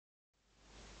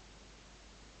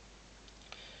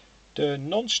The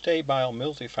non-stabile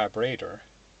multivibrator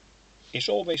is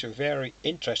always a very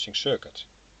interesting circuit.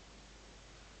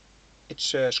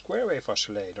 It's a square wave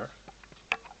oscillator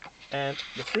and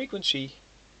the frequency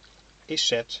is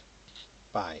set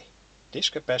by this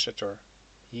capacitor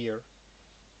here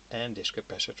and this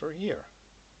capacitor here.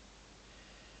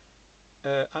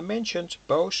 I mentioned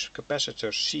both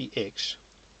capacitors CX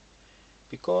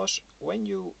because when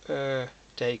you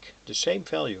take the same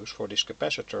values for this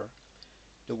capacitor,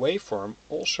 the waveform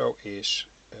also is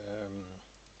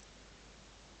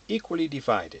equally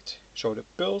divided, so the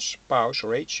pulse-pause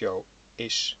ratio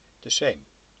is the same.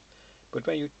 But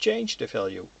when you change the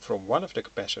value from one of the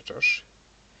capacitors,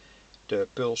 the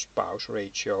pulse-pause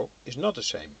ratio is not the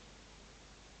same.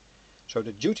 So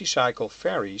the duty cycle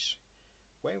varies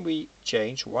when we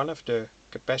change one of the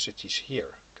capacitance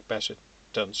here.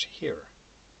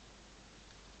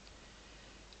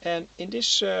 And in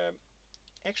this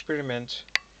experiment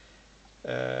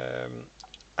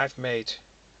I've made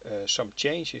some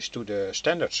changes to the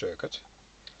standard circuit.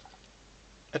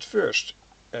 At first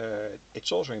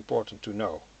it's also important to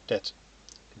know that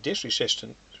this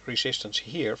resistance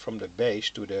here from the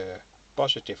base to the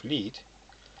positive lead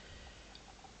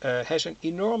has an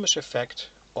enormous effect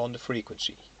on the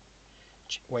frequency.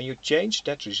 When you change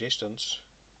that resistance,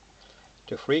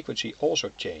 the frequency also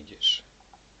changes.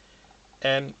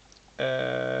 And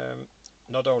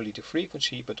not only the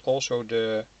frequency but also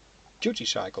the duty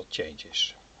cycle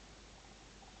changes.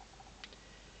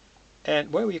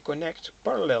 And when we connect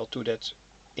parallel to that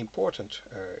important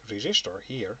resistor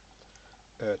here,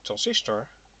 a transistor,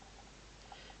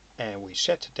 and we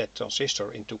set that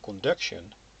transistor into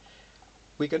conduction,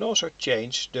 we can also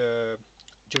change the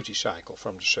duty cycle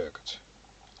from the circuit.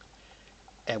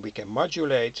 And we can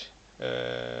modulate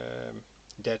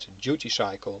that duty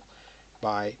cycle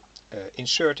by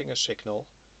inserting a signal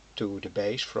to the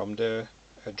base from the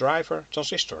driver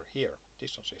transistor here,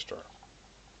 this transistor.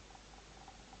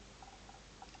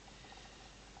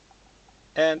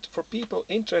 And for people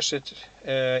interested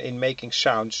in making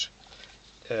sounds,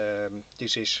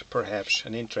 this is perhaps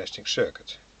an interesting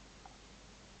circuit.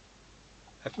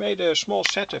 I've made a small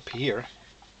setup here.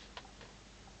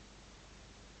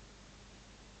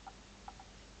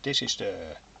 This is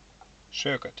the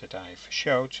circuit that I've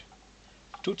showed.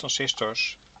 Two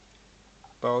transistors,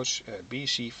 both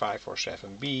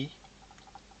BC547B,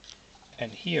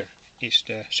 and here is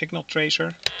the signal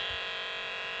tracer.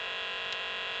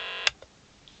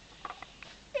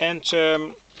 And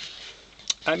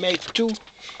I made two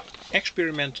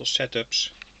experimental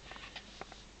setups.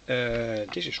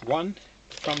 This is one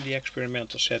from the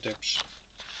experimental setups.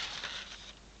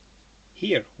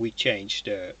 Here we change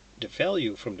the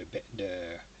value from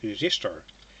the resistor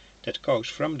that goes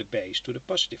from the base to the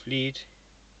positive lead.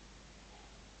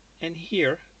 And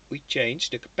here we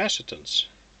change the capacitance.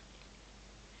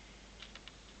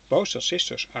 Both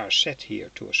transistors are set here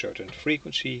to a certain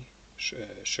frequency,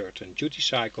 a certain duty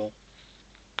cycle.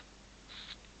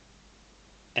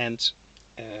 And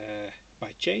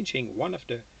by changing one of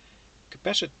the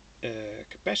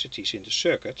capacities in the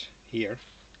circuit here,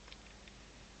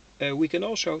 we can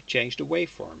also change the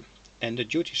waveform and the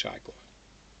duty cycle.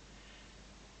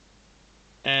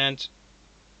 And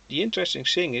the interesting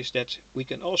thing is that we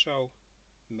can also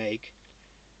make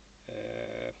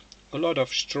a lot of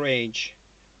strange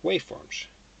waveforms.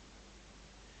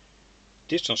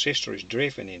 This transistor is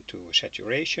driven into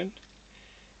saturation.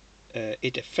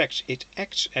 It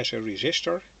acts as a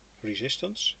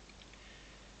resistance.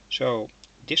 So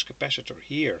this capacitor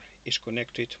here is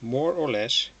connected more or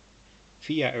less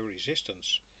via a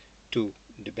resistance to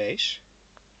the base.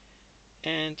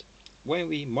 And when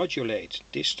we modulate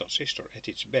this transistor at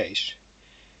its base,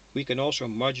 we can also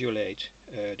modulate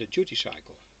the duty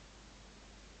cycle.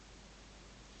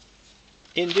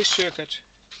 In this circuit,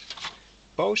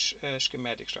 both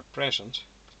schematics are present,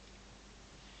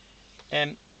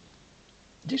 and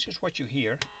this is what you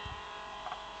hear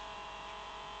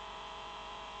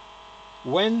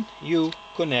when you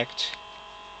connect,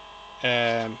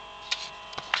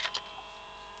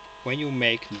 when you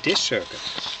make this circuit.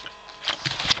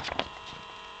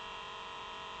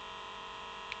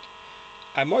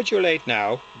 I modulate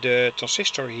now the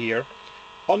transistor here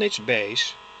on its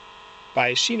base by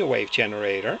a sine wave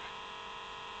generator,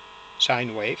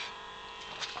 sine wave,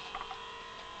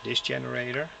 this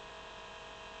generator.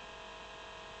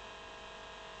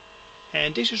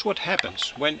 And this is what happens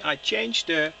when I change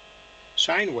the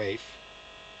sine wave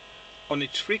on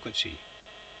its frequency.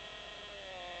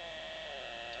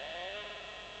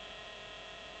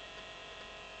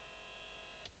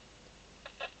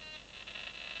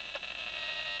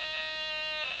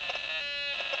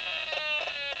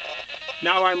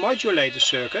 Now I modulate the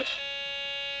circuit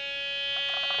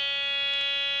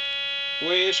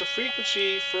with a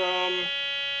frequency from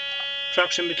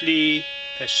approximately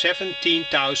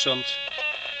 17,000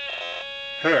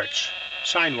 Hertz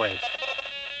sine wave.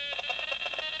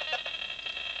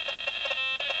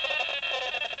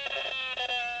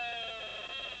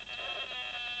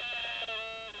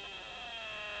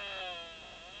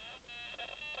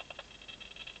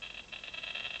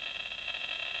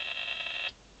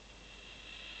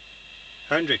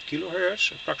 (100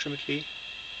 kilohertz approximately).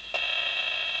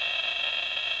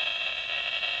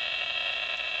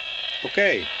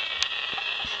 Okay,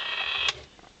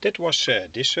 that was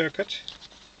this circuit.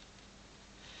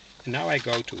 And now I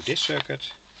go to this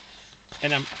circuit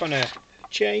and I'm gonna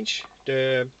change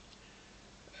the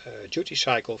duty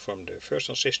cycle from the first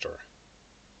transistor.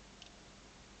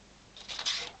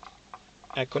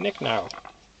 I connect now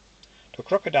the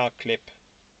crocodile clip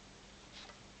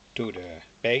to the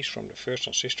base from the first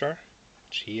transistor.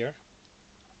 It's here.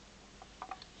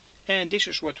 And this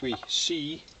is what we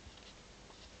see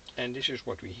and this is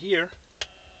what we hear.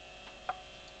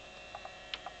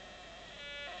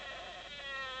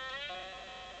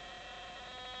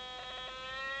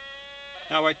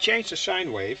 Now I change the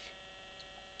sine wave.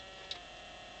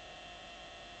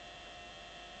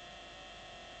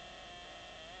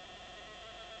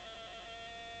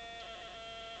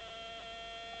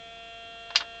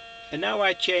 And now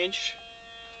I change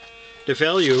the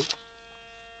value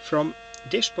from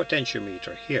this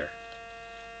potentiometer here.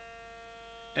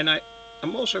 And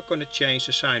I'm also going to change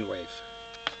the sine wave.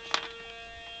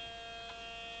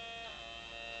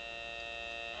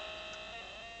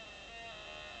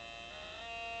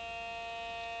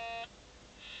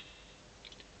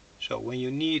 So when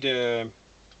you need a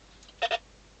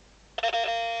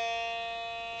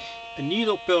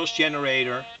needle pulse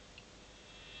generator,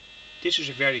 this is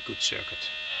a very good circuit.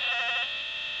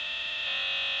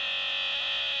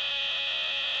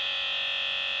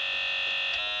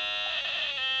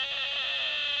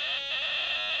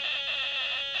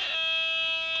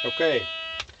 Okay,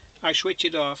 I switch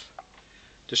it off.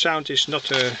 The sound is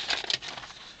not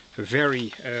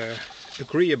very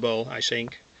agreeable, I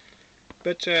think,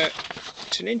 but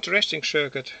it's an interesting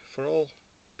circuit for all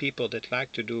people that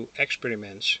like to do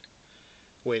experiments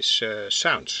with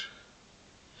sounds.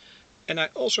 And I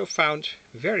also found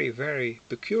very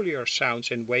peculiar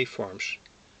sounds and waveforms.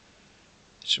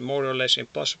 It's more or less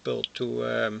impossible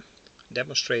to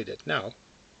demonstrate it now,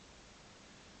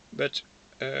 but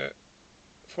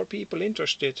for people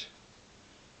interested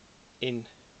in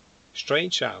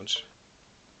strange sounds,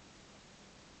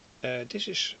 this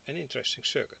is an interesting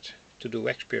circuit to do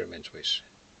experiments with.